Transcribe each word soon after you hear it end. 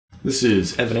This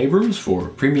is Evan Abrams for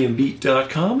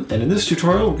PremiumBeat.com, and in this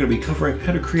tutorial we're going to be covering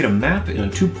how to create a map in a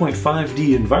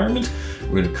 2.5D environment.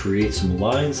 We're going to create some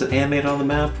lines that animate on the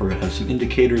map. We're going to have some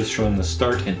indicators showing the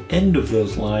start and end of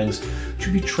those lines, which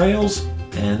should be trails,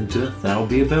 and that'll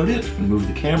be about it. We'll move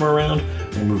the camera around,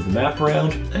 we'll move the map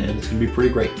around, and it's going to be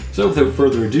pretty great. So without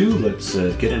further ado, let's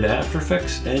get into After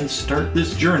Effects and start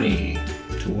this journey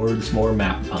towards more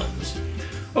map puns.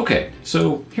 Okay,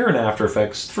 so here in After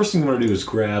Effects, the first thing I'm going to do is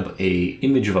grab an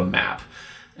image of a map.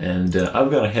 And I've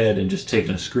gone ahead and just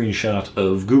taken a screenshot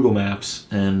of Google Maps,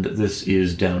 and this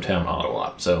is downtown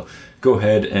Ottawa. So go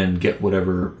ahead and get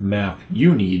whatever map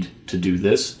you need to do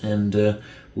this, and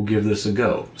we'll give this a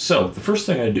go. So the first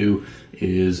thing I do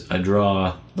is I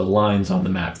draw the lines on the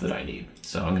map that I need.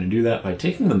 So I'm going to do that by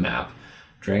taking the map,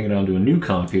 dragging it onto a new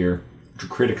comp here, to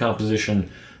create a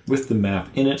composition with the map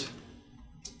in it.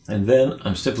 And then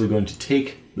I'm simply going to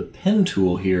take the pen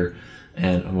tool here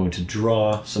and I'm going to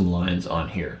draw some lines on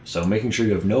here. So making sure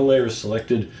you have no layers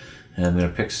selected, and I'm going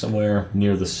to pick somewhere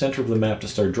near the center of the map to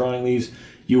start drawing these.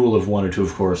 You will have wanted to,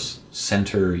 of course,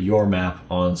 center your map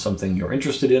on something you're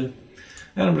interested in.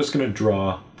 And I'm just going to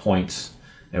draw points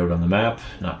out on the map,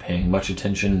 not paying much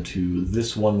attention to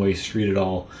this one-way street at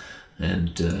all,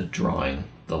 and drawing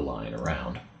the line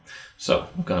around. So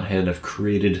I've gone ahead and I've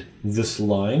created this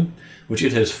line, which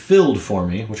it has filled for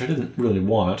me, which I didn't really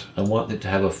want. I want it to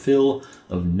have a fill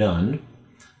of none.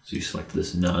 So you select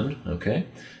this none, okay?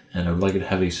 And I would like it to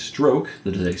have a stroke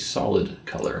that is a solid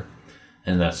color.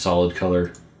 And that solid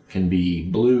color can be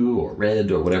blue or red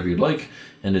or whatever you'd like,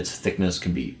 and its thickness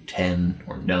can be 10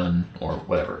 or none or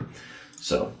whatever.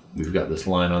 So we've got this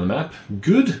line on the map.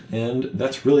 Good, and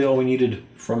that's really all we needed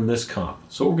from this comp.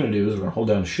 So what we're gonna do is we're gonna hold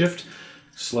down Shift,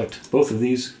 select both of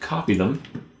these, copy them.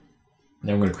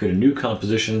 Now we're going to create a new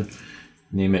composition,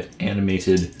 name it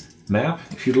Animated Map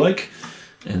if you'd like.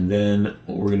 And then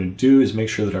what we're going to do is make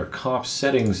sure that our comp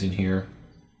settings in here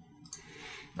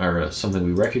are something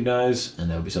we recognize, and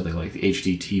that would be something like the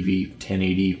HDTV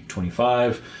 1080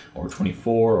 25 or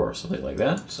 24 or something like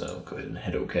that. So go ahead and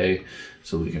hit OK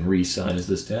so we can resize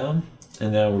this down.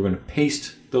 And now we're going to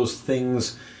paste those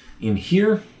things in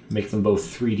here, make them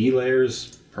both 3D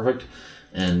layers. Perfect.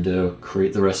 And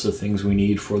create the rest of the things we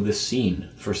need for this scene.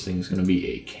 The first thing is going to be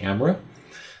a camera.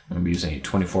 I'm going to be using a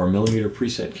 24mm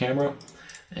preset camera,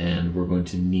 and we're going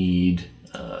to need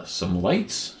some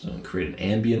lights. So I'm going to create an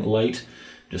ambient light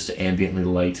just to ambiently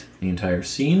light the entire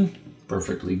scene.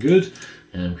 Perfectly good.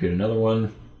 And create another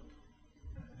one,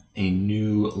 a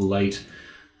new light,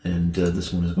 and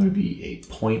this one is going to be a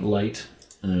point light.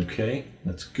 Okay,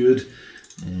 that's good.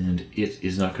 And it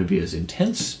is not going to be as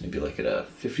intense, maybe like at a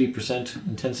 50%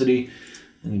 intensity.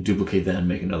 And you duplicate that and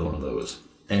make another one of those.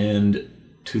 And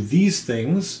to these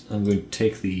things, I'm going to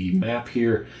take the map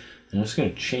here, and I'm just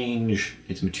going to change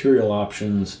its material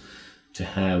options to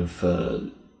have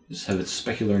just have its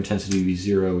specular intensity be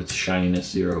 0, its shininess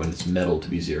 0, and its metal to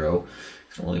be 0.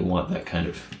 I don't really want that kind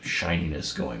of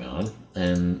shininess going on.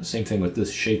 And same thing with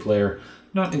this shape layer.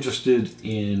 Not interested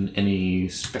in any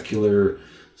specular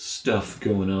stuff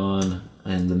going on,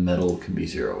 and the metal can be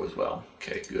 0 as well.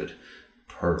 Okay, good.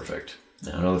 Perfect.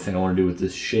 Now another thing I want to do with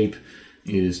this shape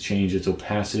is change its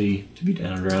opacity to be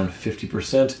down around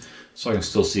 50% so I can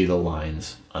still see the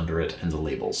lines under it and the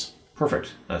labels.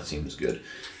 Perfect. That seems good.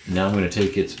 Now I'm going to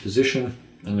take its position.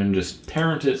 I'm going to just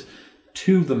parent it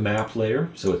to the map layer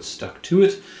so it's stuck to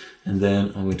it, and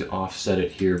then I'm going to offset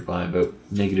it here by about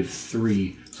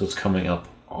 -3 so it's coming up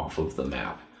off of the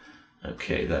map.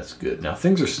 Okay, that's good. Now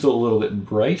things are still a little bit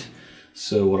bright,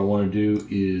 so what I want to do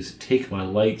is take my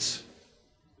lights,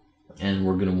 and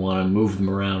we're going to want to move them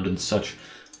around and such,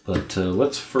 but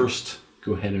let's first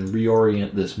go ahead and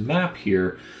reorient this map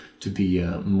here to be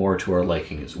more to our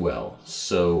liking as well.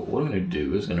 So what I'm going to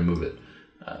do is going to move it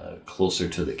closer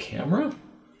to the camera,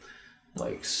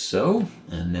 like so,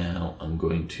 and now I'm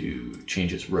going to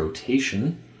change its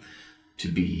rotation to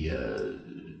be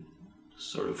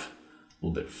sort of a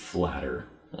little bit flatter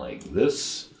like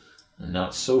this, and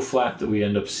not so flat that we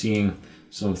end up seeing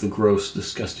some of the gross,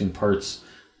 disgusting parts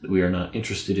that we are not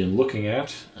interested in looking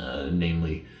at,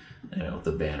 namely, you know,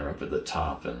 the banner up at the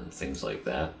top and things like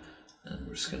that. And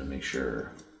we're just going to make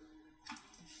sure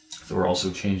that we're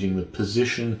also changing the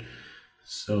position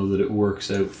so that it works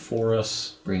out for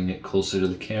us, bringing it closer to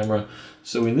the camera.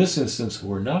 So in this instance,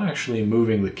 we're not actually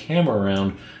moving the camera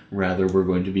around, rather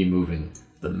we're going to be moving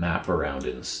the map around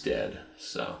instead.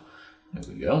 So there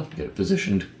we go, get it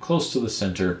positioned close to the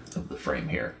center of the frame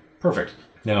here. Perfect.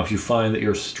 Now, if you find that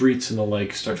your streets and the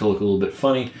like start to look a little bit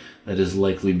funny, that is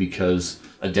likely because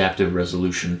adaptive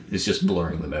resolution is just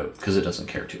blurring them out because it doesn't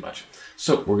care too much.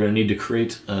 So we're going to need to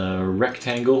create a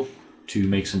rectangle to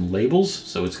make some labels.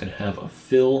 So it's going to have a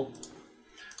fill,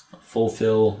 a full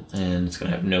fill, and it's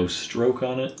going to have no stroke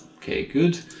on it. Okay,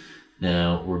 good.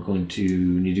 Now we're going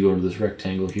to need to go into this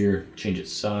rectangle here, change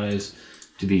its size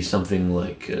to be something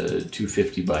like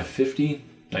 250 by 50.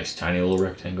 Nice tiny little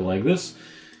rectangle like this.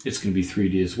 It's going to be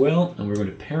 3D as well, and we're going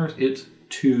to parent it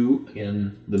to,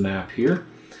 again, the map here.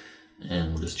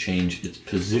 And we'll just change its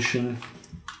position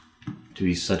to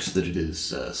be such that it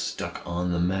is stuck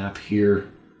on the map here.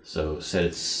 So set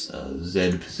its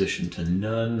Z position to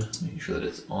none, making sure that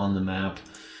it's on the map.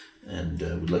 And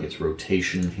we'd like its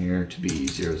rotation here to be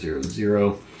 0, 0,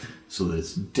 0, so that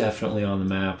it's definitely on the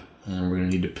map. And we're going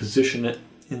to need to position it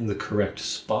in the correct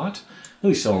spot, at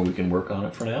least somewhere we can work on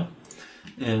it for now.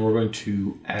 And we're going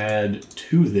to add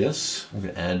to this, we're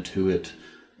going to add to it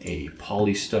a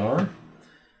polystar.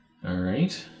 All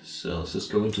right, so let's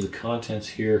just go into the contents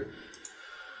here.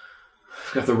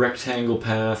 We've got the rectangle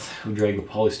path. We drag the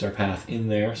polystar path in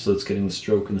there, so it's getting the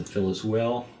stroke and the fill as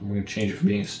well. And we're going to change it from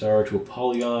being a star to a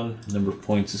polygon. The number of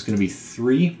points is going to be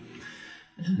 3.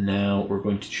 And now we're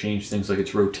going to change things like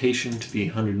its rotation to be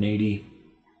 180.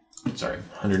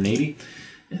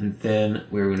 And then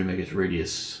we're going to make its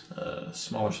radius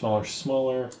smaller, smaller,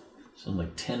 smaller. Something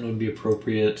like 10 would be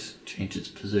appropriate. Change its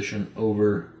position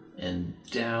over and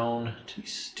down to be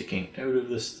sticking out of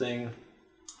this thing,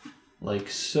 like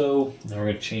so. Now we're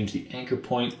going to change the anchor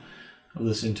point of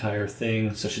this entire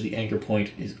thing such that the anchor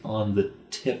point is on the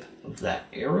tip of that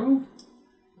arrow,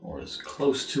 or as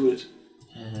close to it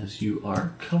as you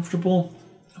are comfortable.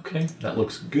 Okay, that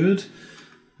looks good.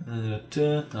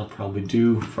 That'll probably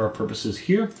do for our purposes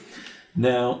here.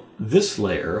 Now, this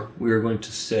layer, we are going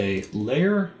to say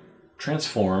layer,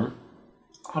 transform,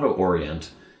 auto orient,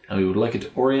 and we would like it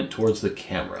to orient towards the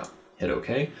camera. Hit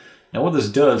OK. Now what this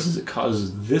does is it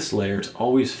causes this layer to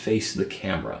always face the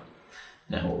camera.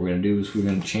 Now what we're going to do is we're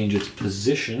going to change its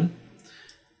position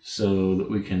so that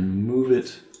we can move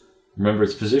it. Remember,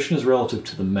 its position is relative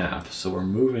to the map, so we're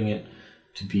moving it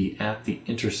to be at the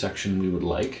intersection we would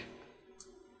like.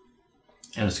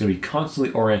 And it's going to be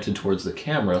constantly oriented towards the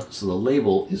camera, so the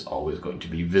label is always going to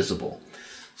be visible.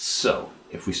 So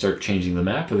if we start changing the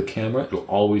map of the camera, it'll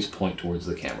always point towards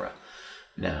the camera.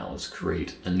 Now let's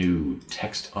create a new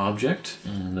text object,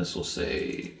 and this will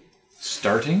say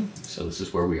starting. So this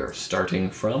is where we are starting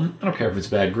from. I don't care if it's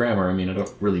bad grammar. I mean, I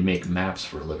don't really make maps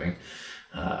for a living.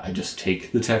 I just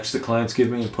take the text that clients give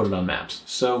me and put it on maps.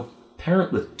 So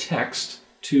parent the text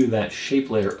to that shape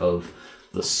layer of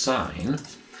the sign,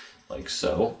 like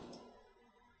so.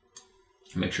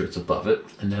 Make sure it's above it.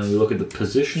 And now we look at the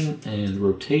position and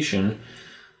rotation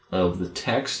of the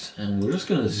text, and we're just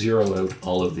going to zero out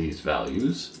all of these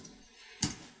values.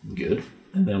 Good.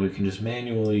 And then we can just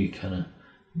manually kind of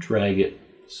drag it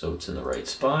so it's in the right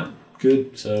spot.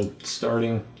 Good. So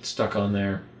starting, stuck on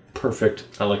there. Perfect.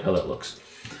 I like how that looks.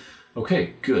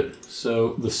 Okay, good.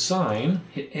 So the sign,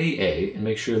 hit AA and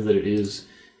make sure that it is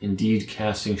indeed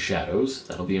casting shadows.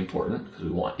 That'll be important because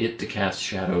we want it to cast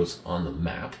shadows on the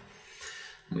map.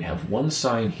 We have one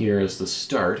sign here as the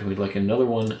start, and we'd like another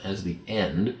one as the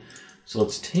end. So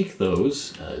let's take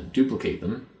those, duplicate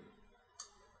them,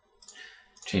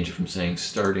 change it from saying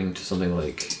starting to something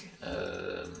like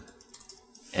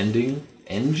ending.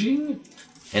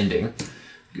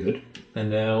 Good. And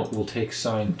now we'll take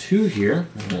sign 2 here,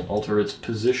 and we'll alter its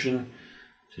position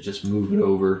to just move it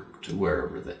over to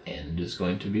wherever the end is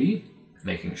going to be,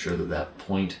 making sure that that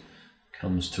point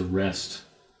comes to rest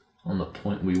on the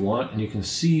point we want. And you can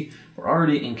see we're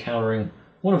already encountering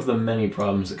one of the many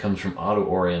problems that comes from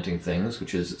auto-orienting things,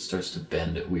 which is it starts to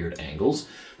bend at weird angles.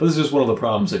 But this is just one of the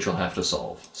problems that you'll have to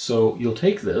solve. So you'll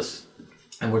take this,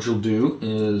 and what you'll do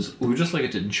is we'd just like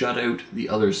it to jut out the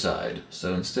other side.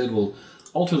 So instead we'll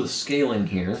alter the scaling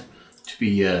here to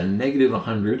be negative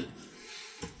 100,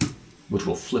 which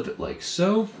will flip it like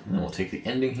so. And then we'll take the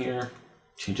ending here,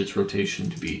 change its rotation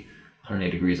to be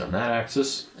 180 degrees on that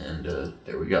axis, and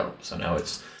there we go. So now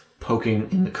it's poking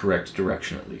in the correct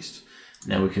direction at least.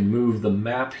 Now we can move the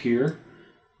map here.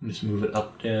 Just move it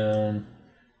up, down,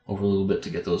 over a little bit to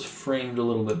get those framed a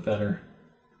little bit better.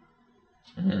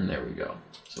 And there we go.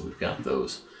 So we've got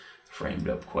those framed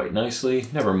up quite nicely.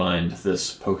 Never mind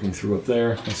this poking through up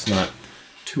there. That's not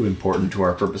too important to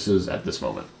our purposes at this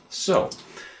moment. So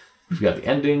we've got the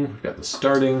ending, we've got the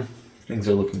starting. Things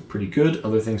are looking pretty good.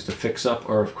 Other things to fix up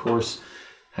are, of course,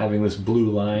 having this blue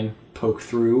line poke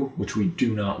through, which we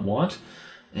do not want.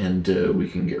 And we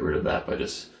can get rid of that by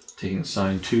just taking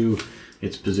sign 2,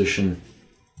 its position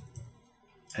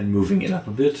and moving it up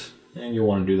a bit. And you'll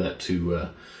want to do that to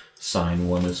sign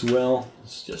 1 as well.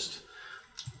 It's just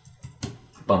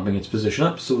bumping its position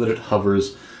up so that it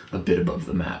hovers a bit above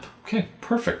the map. Okay,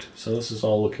 perfect. So this is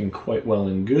all looking quite well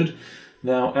and good.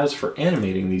 Now, as for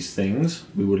animating these things,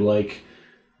 we would like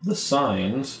the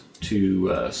signs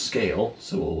to scale.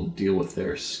 So we'll deal with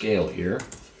their scale here.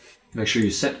 Make sure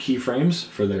you set keyframes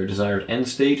for their desired end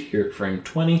state here at frame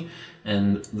 20,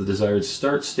 and the desired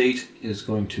start state is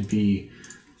going to be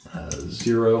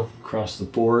 0 across the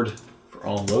board for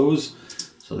all those,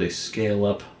 so they scale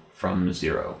up from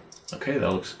 0. Okay,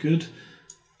 that looks good.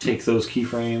 Take those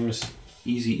keyframes,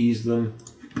 easy ease them,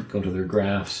 go to their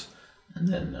graphs, and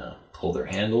then pull their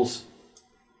handles.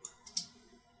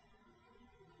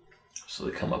 So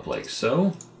they come up like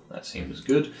so. That seems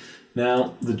good.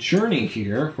 Now, the journey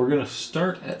here, we're going to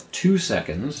start at 2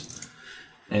 seconds,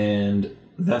 and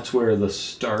that's where the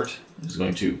start is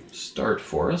going to start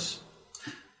for us.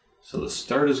 So the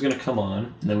start is going to come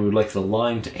on, and then we would like the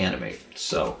line to animate.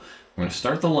 So we're going to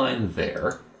start the line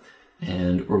there,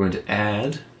 and we're going to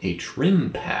add a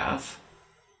trim path.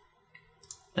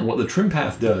 And what the trim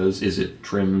path does is it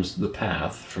trims the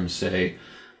path from, say,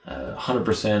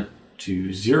 100% to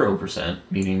 0%,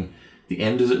 meaning the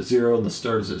end is at 0 and the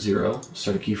start is at 0.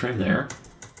 Start a keyframe there.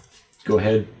 Go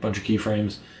ahead, bunch of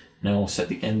keyframes. Now we'll set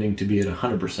the ending to be at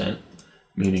 100%,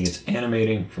 meaning it's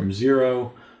animating from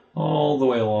 0 all the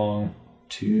way along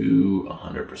to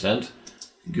 100%.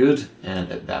 Good,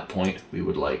 and at that point we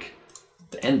would like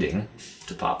the ending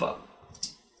to pop up.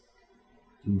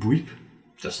 Bleep,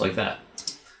 just like that.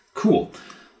 Cool.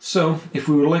 So if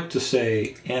we would like to,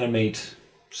 say, animate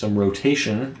some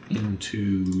rotation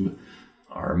into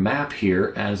our map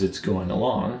here as it's going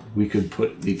along, we could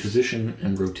put the position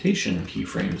and rotation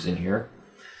keyframes in here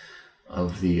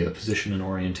of the position and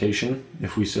orientation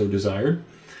if we so desired.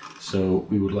 So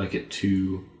we would like it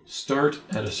to start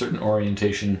at a certain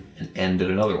orientation and end at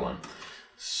another one.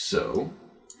 So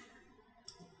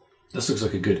this looks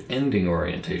like a good ending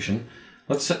orientation.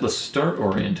 Let's set the start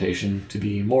orientation to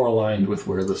be more aligned with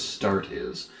where the start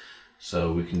is.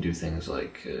 So we can do things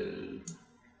like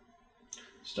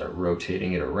start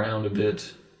rotating it around a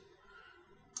bit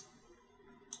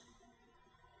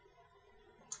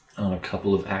on a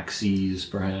couple of axes,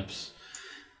 perhaps.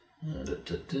 And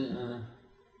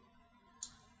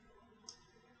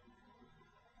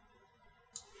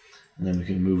then we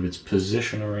can move its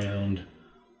position around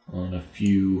on a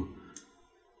few,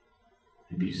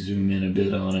 maybe zoom in a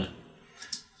bit on it.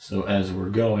 So as we're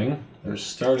going, their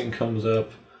starting comes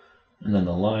up, and then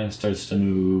the line starts to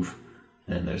move,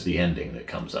 and there's the ending that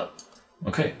comes up.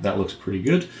 Okay, that looks pretty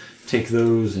good. Take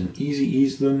those and easy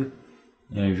ease them.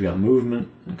 Now you've got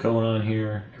movement going on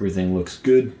here. Everything looks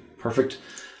good, perfect.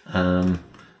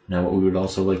 Now what we would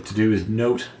also like to do is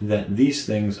note that these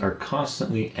things are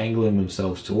constantly angling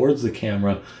themselves towards the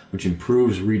camera, which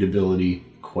improves readability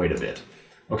quite a bit.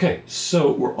 Okay,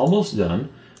 so we're almost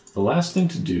done. The last thing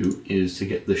to do is to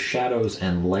get the shadows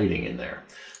and lighting in there.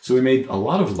 So we made a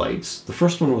lot of lights. The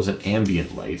first one was an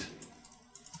ambient light.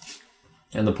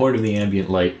 And the point of the ambient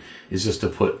light is just to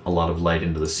put a lot of light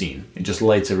into the scene. It just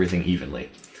lights everything evenly.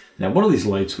 Now one of these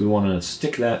lights, we want to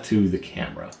stick that to the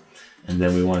camera. And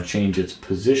then we want to change its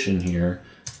position here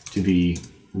to be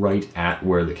right at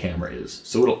where the camera is.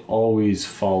 So it'll always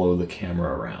follow the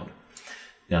camera around.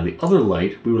 Now the other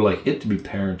light, we would like it to be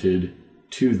parented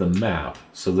to the map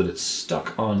so that it's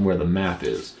stuck on where the map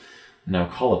is. Now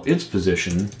call up its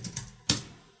position,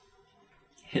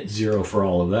 hit 0 for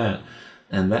all of that,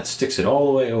 and that sticks it all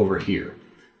the way over here.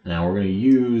 Now we're going to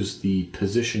use the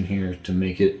position here to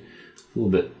make it a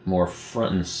little bit more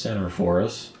front and center for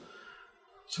us,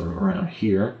 sort of around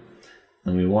here.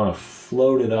 And we want to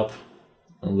float it up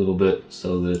a little bit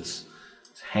so that it's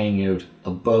hanging out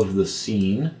above the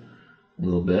scene a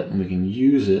little bit, and we can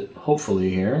use it, hopefully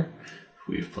here, if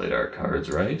we've played our cards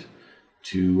right,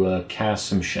 to cast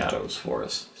some shadows for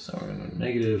us. So we're going to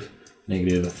negative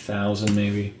 1,000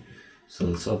 maybe. So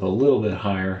it's up a little bit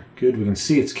higher. Good, we can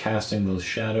see it's casting those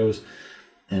shadows.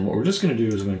 And what we're just going to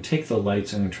do is we're going to take the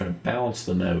lights and I'm going to try to balance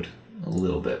them out a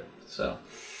little bit. So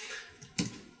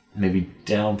maybe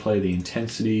downplay the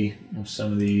intensity of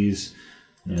some of these,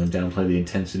 you know, downplay the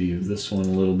intensity of this one a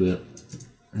little bit,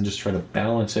 and just try to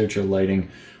balance out your lighting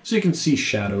so you can see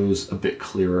shadows a bit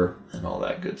clearer and all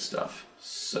that good stuff.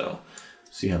 So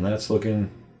see how that's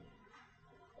looking?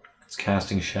 It's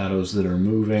casting shadows that are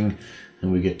moving,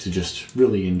 and we get to just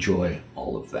really enjoy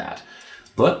all of that.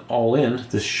 But all in,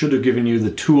 this should have given you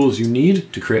the tools you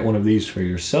need to create one of these for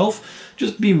yourself.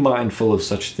 Just be mindful of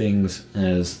such things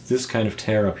as this kind of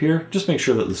tear up here. Just make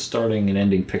sure that the starting and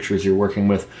ending pictures you're working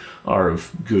with are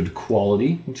of good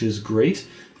quality, which is great,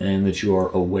 and that you are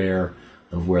aware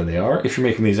of where they are. If you're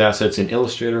making these assets in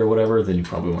Illustrator or whatever, then you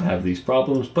probably won't have these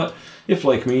problems. But if,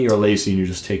 like me, you're lazy and you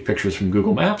just take pictures from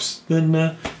Google Maps,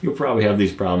 then you'll probably have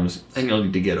these problems and you'll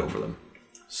need to get over them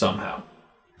somehow.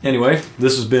 Anyway,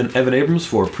 this has been Evan Abrams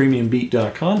for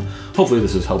PremiumBeat.com. Hopefully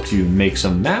this has helped you make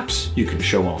some maps. You can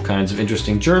show all kinds of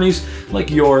interesting journeys, like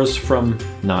yours, from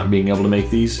not being able to make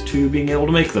these to being able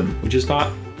to make them, which is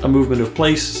not a movement of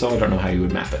place, so I don't know how you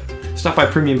would map it. Stop by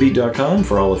PremiumBeat.com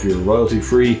for all of your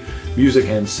royalty-free music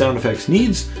and sound effects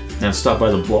needs, and stop by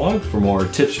the blog for more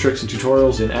tips, tricks, and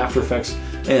tutorials in After Effects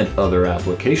and other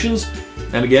applications.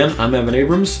 And again, I'm Evan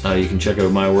Abrams. You can check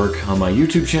out my work on my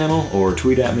YouTube channel, or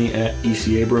tweet at me at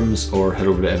ECAbrams, or head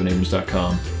over to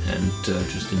evanabrams.com and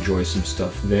just enjoy some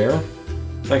stuff there.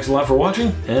 Thanks a lot for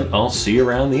watching, and I'll see you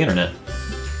around the internet.